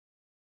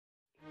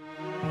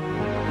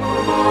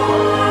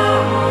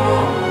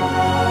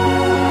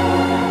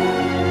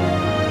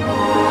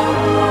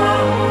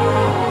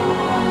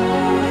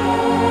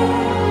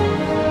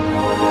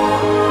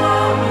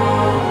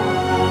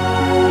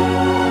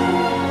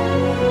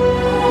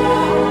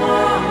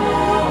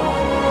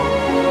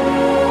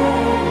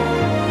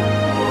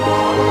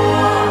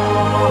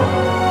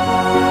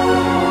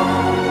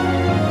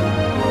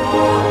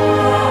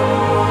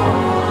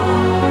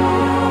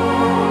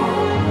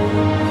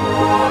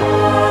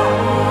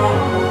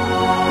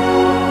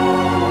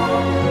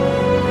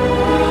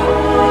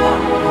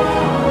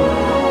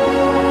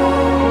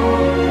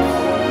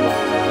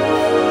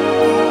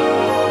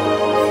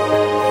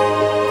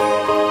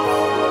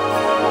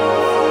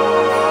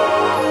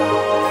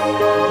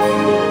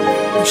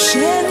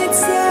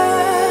Pszenica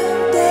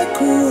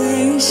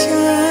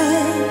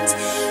decorations,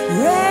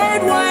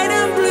 red, white,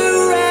 and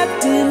blue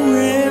wrapped in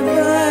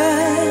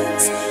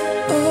ribbons.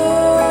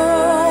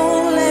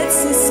 Oh,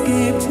 let's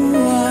escape for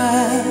a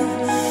while.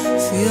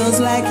 Feels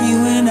like you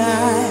and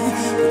I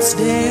could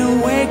stay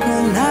awake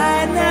all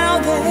night. Now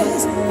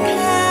there's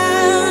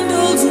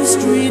candles and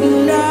street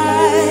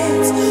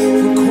lights,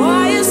 the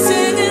choir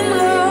singing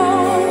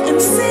low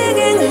and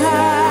singing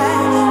high.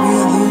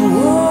 With the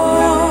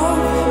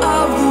warmth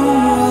of the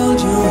world,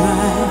 your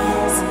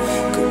eyes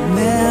could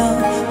melt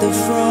the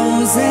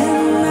frozen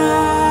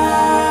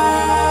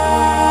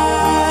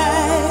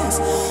ice.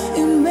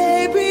 It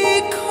may be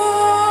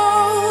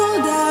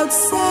cold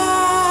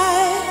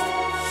outside,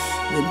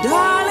 but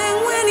darling,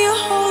 when you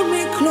hold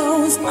me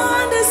close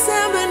on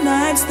December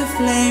nights, the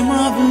flame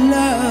of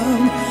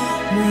love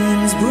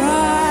burns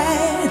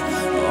bright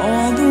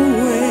all the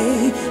way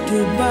to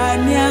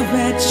Banja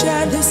Vecha.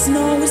 The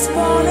snow is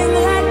falling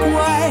like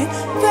white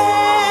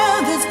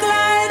feathers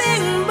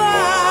gliding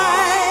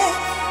by,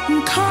 and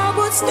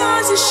cardboard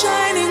stars are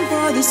shining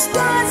for the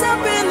stars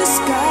up in the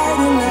sky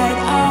to light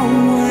our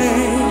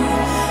way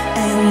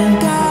and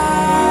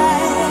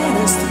guide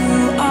us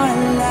through our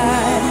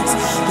lives.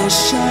 They're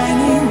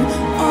shining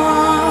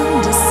on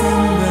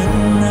December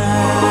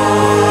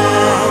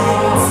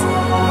nights.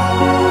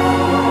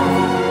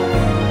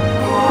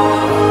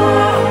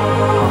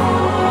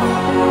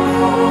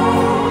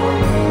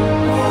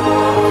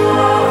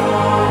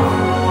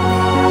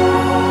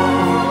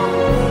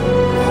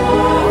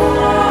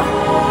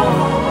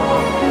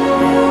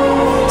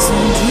 So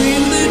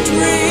dream the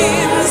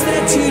dreams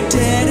that you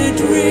dare to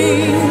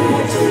dream.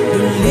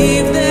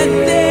 Believe that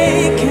they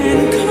can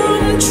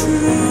come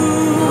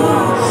true.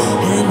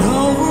 And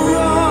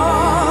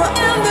overall,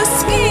 in the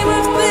scheme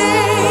of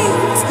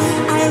things,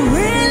 I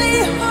really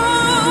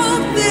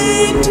hope they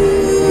do.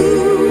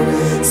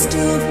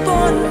 Still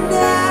for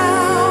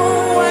now,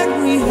 what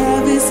we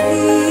have is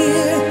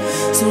here.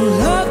 So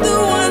love the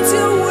ones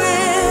you're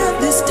with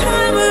this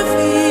time of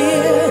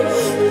year.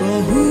 For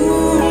who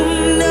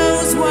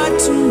knows what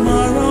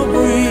tomorrow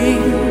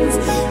brings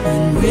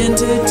when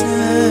winter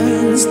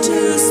turns to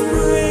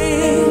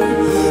spring.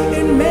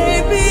 It may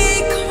be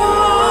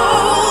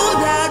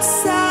cold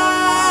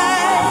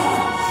outside,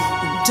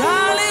 but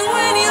darling,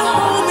 when you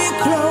hold me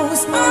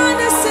close on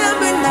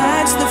December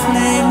nights, the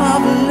flame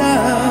of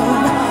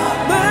love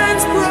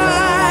burns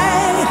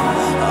bright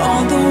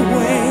all the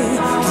way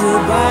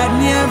through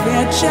Banja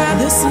Vecha.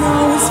 The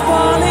snow is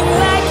falling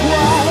like